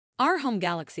Our home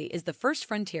galaxy is the first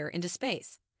frontier into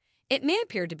space. It may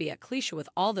appear to be a cliché with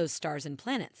all those stars and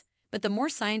planets, but the more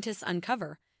scientists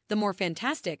uncover, the more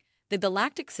fantastic the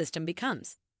galactic system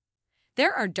becomes.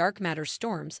 There are dark matter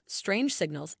storms, strange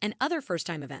signals, and other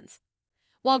first-time events.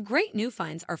 While great new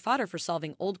finds are fodder for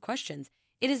solving old questions,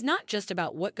 it is not just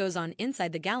about what goes on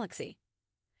inside the galaxy.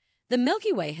 The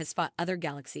Milky Way has fought other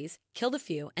galaxies, killed a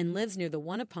few, and lives near the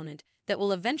one opponent that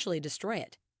will eventually destroy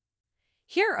it.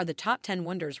 Here are the top 10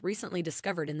 wonders recently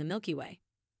discovered in the Milky Way.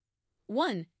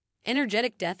 1.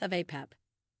 Energetic death of APEP.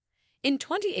 In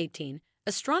 2018,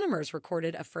 astronomers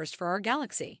recorded a first for our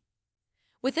galaxy.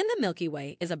 Within the Milky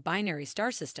Way is a binary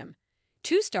star system,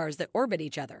 two stars that orbit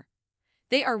each other.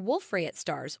 They are Wolf-Rayet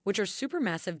stars, which are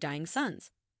supermassive dying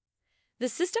suns. The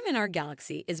system in our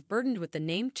galaxy is burdened with the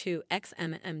name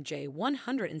 2XMMJ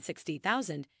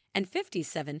 160,000 and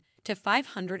 57 to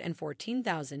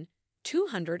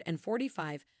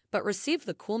 514,245, but received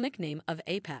the cool nickname of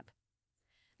APEP.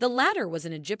 The latter was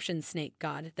an Egyptian snake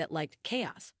god that liked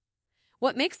chaos.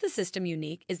 What makes the system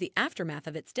unique is the aftermath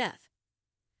of its death.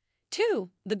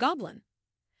 2. The Goblin.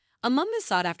 Among the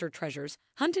sought-after treasures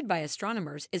hunted by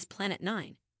astronomers is Planet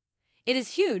 9. It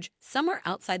is huge, somewhere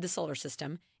outside the solar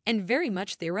system, and very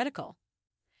much theoretical.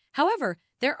 However,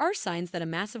 there are signs that a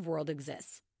massive world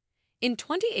exists. In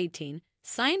 2018,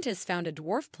 scientists found a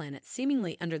dwarf planet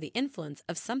seemingly under the influence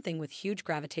of something with huge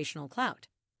gravitational clout.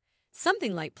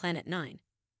 Something like Planet 9.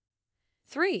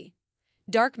 3.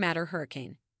 Dark matter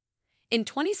hurricane. In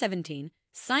 2017,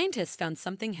 scientists found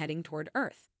something heading toward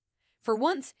Earth. For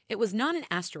once, it was not an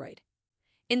asteroid.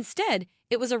 Instead,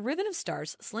 it was a ribbon of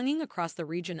stars slinging across the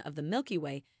region of the Milky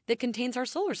Way that contains our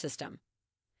solar system.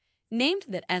 Named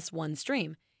the S1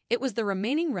 stream, it was the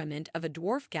remaining remnant of a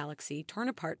dwarf galaxy torn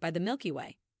apart by the Milky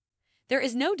Way. There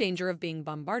is no danger of being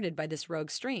bombarded by this rogue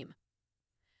stream.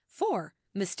 4.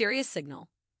 Mysterious signal.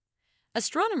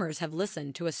 Astronomers have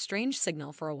listened to a strange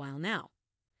signal for a while now.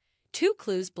 Two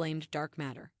clues blamed dark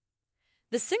matter.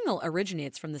 The signal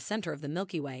originates from the center of the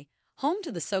Milky Way, home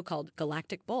to the so-called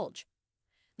galactic bulge.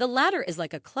 The latter is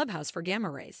like a clubhouse for gamma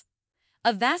rays.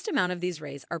 A vast amount of these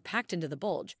rays are packed into the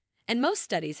bulge, and most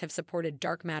studies have supported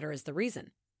dark matter as the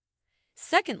reason.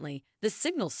 Secondly, the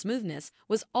signal's smoothness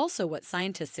was also what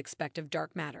scientists expect of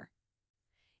dark matter.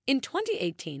 In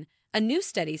 2018, a new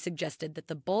study suggested that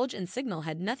the bulge and signal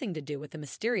had nothing to do with the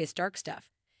mysterious dark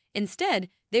stuff. Instead,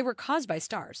 they were caused by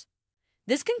stars.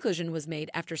 This conclusion was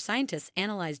made after scientists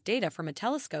analyzed data from a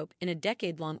telescope in a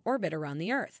decade-long orbit around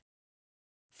the Earth.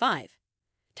 5.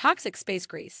 Toxic space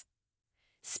grease.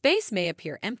 Space may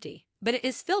appear empty, but it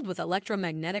is filled with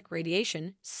electromagnetic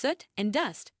radiation, soot, and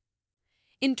dust.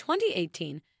 In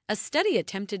 2018, a study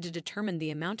attempted to determine the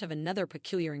amount of another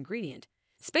peculiar ingredient,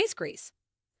 space grease.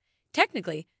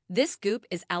 Technically, this goop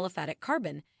is aliphatic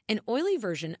carbon, an oily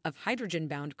version of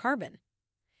hydrogen-bound carbon.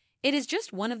 It is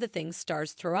just one of the things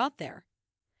stars throw out there.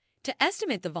 To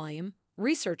estimate the volume,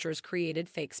 researchers created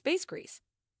fake space grease.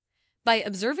 By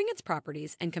observing its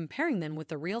properties and comparing them with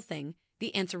the real thing,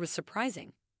 the answer was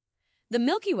surprising. The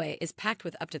Milky Way is packed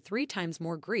with up to 3 times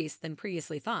more grease than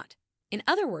previously thought. In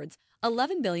other words,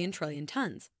 11 billion trillion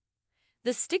tons.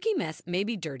 The sticky mess may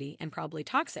be dirty and probably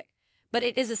toxic, but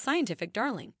it is a scientific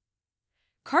darling.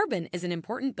 Carbon is an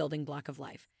important building block of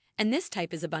life, and this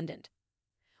type is abundant.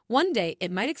 One day,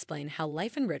 it might explain how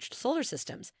life-enriched solar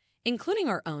systems, including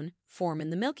our own, form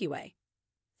in the Milky Way.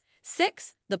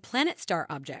 6. The planet-star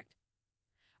object.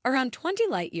 Around 20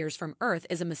 light-years from Earth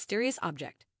is a mysterious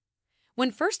object.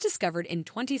 When first discovered in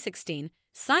 2016,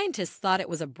 scientists thought it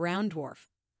was a brown dwarf.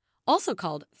 Also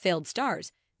called failed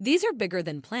stars, these are bigger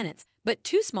than planets, but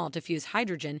too small to fuse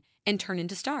hydrogen and turn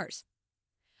into stars.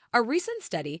 A recent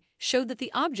study showed that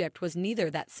the object was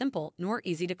neither that simple nor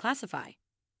easy to classify.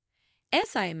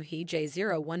 SIMP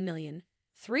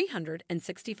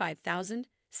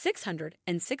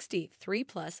J01,365,663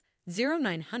 plus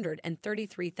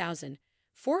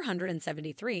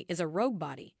 0933,473 is a rogue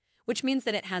body, which means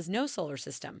that it has no solar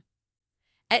system.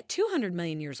 At 200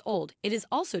 million years old, it is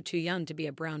also too young to be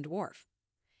a brown dwarf.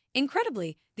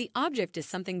 Incredibly, the object is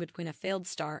something between a failed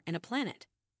star and a planet.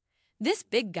 This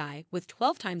big guy, with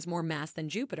 12 times more mass than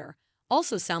Jupiter,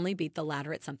 also soundly beat the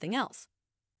latter at something else.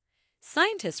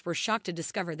 Scientists were shocked to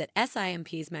discover that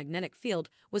SIMP's magnetic field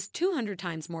was 200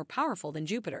 times more powerful than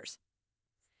Jupiter's.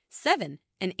 7.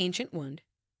 An ancient wound.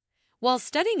 While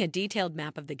studying a detailed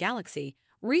map of the galaxy,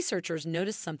 researchers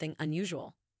noticed something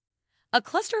unusual. A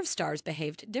cluster of stars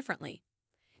behaved differently.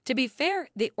 To be fair,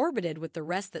 they orbited with the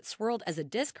rest that swirled as a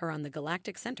disk around the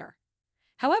galactic center.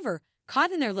 However,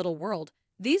 caught in their little world,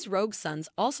 these rogue suns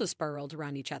also spiraled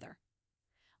around each other.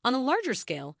 On a larger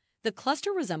scale, the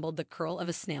cluster resembled the curl of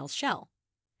a snail's shell.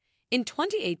 In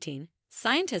 2018,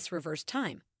 scientists reversed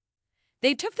time.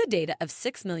 They took the data of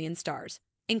 6 million stars,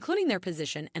 including their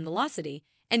position and velocity,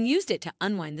 and used it to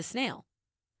unwind the snail.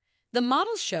 The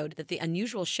models showed that the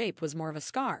unusual shape was more of a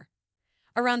scar.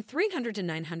 Around 300 to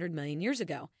 900 million years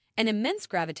ago, an immense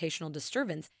gravitational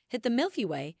disturbance hit the Milky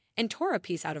Way and tore a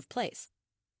piece out of place.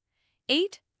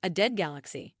 8. A dead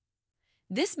galaxy.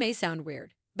 This may sound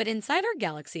weird, but inside our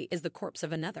galaxy is the corpse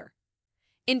of another.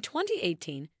 In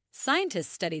 2018, scientists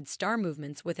studied star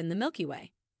movements within the Milky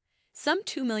Way. Some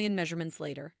 2 million measurements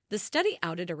later, the study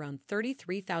outed around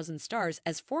 33,000 stars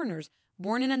as foreigners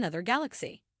born in another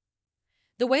galaxy.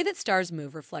 The way that stars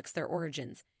move reflects their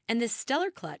origins, and this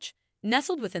stellar clutch,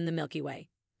 nestled within the Milky Way,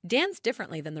 danced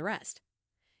differently than the rest.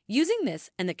 Using this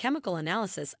and the chemical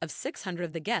analysis of 600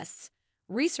 of the guests,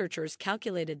 researchers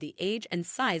calculated the age and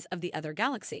size of the other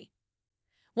galaxy.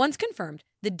 Once confirmed,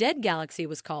 the dead galaxy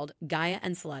was called Gaia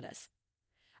Enceladus.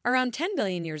 Around 10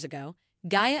 billion years ago,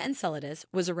 Gaia Enceladus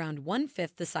was around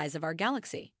 1/5 the size of our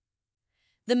galaxy.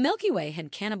 The Milky Way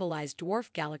had cannibalized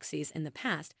dwarf galaxies in the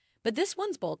past, but this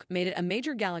one's bulk made it a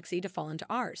major galaxy to fall into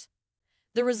ours.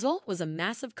 The result was a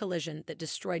massive collision that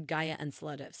destroyed Gaia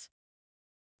Enceladus.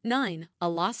 9. A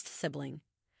lost sibling.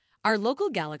 Our local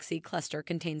galaxy cluster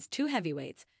contains two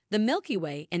heavyweights, the Milky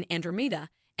Way and Andromeda,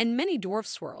 and many dwarf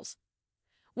swirls.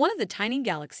 One of the tiny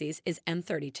galaxies is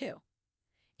M32.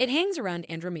 It hangs around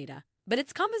Andromeda, but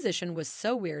its composition was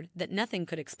so weird that nothing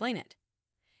could explain it.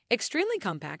 Extremely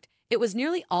compact, it was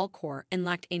nearly all core and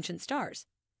lacked ancient stars.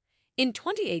 In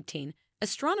 2018,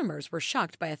 astronomers were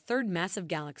shocked by a third massive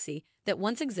galaxy that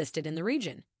once existed in the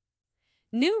region.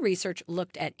 New research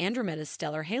looked at Andromeda's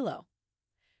stellar halo.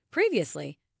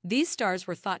 Previously, these stars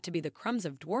were thought to be the crumbs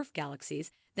of dwarf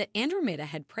galaxies that Andromeda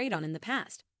had preyed on in the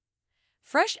past.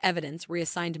 Fresh evidence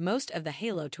reassigned most of the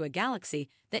halo to a galaxy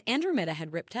that Andromeda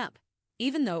had ripped up,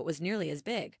 even though it was nearly as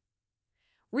big.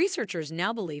 Researchers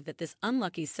now believe that this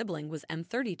unlucky sibling was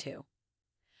M32.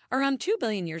 Around 2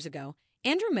 billion years ago,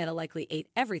 Andromeda likely ate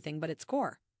everything but its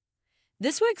core.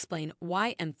 This would explain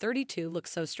why M32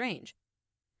 looks so strange.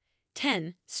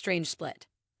 10. Strange split.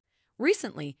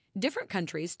 Recently, different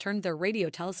countries turned their radio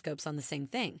telescopes on the same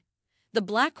thing, the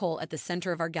black hole at the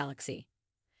center of our galaxy.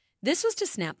 This was to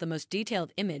snap the most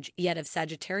detailed image yet of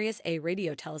Sagittarius A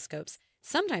radio telescopes,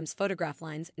 sometimes photograph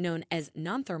lines known as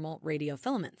non-thermal radio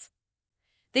filaments.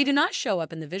 They do not show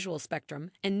up in the visual spectrum,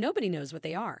 and nobody knows what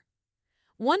they are.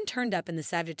 One turned up in the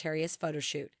Sagittarius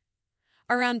photoshoot.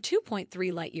 Around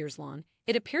 2.3 light-years long,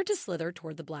 it appeared to slither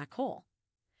toward the black hole.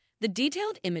 The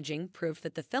detailed imaging proved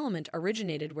that the filament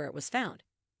originated where it was found.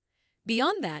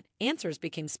 Beyond that, answers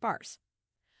became sparse.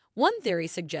 One theory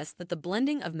suggests that the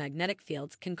blending of magnetic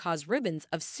fields can cause ribbons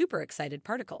of superexcited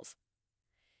particles.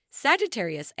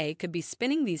 Sagittarius A could be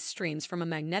spinning these streams from a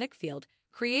magnetic field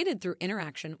created through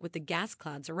interaction with the gas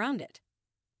clouds around it.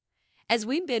 As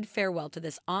we bid farewell to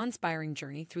this awe-inspiring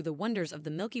journey through the wonders of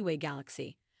the Milky Way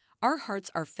galaxy, our hearts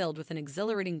are filled with an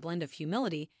exhilarating blend of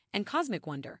humility and cosmic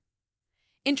wonder.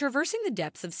 In traversing the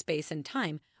depths of space and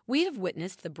time, we have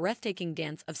witnessed the breathtaking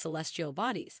dance of celestial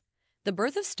bodies, the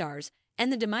birth of stars,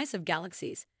 and the demise of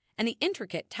galaxies, and the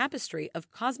intricate tapestry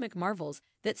of cosmic marvels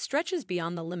that stretches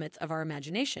beyond the limits of our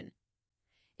imagination.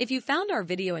 If you found our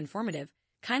video informative,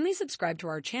 kindly subscribe to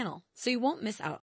our channel so you won't miss out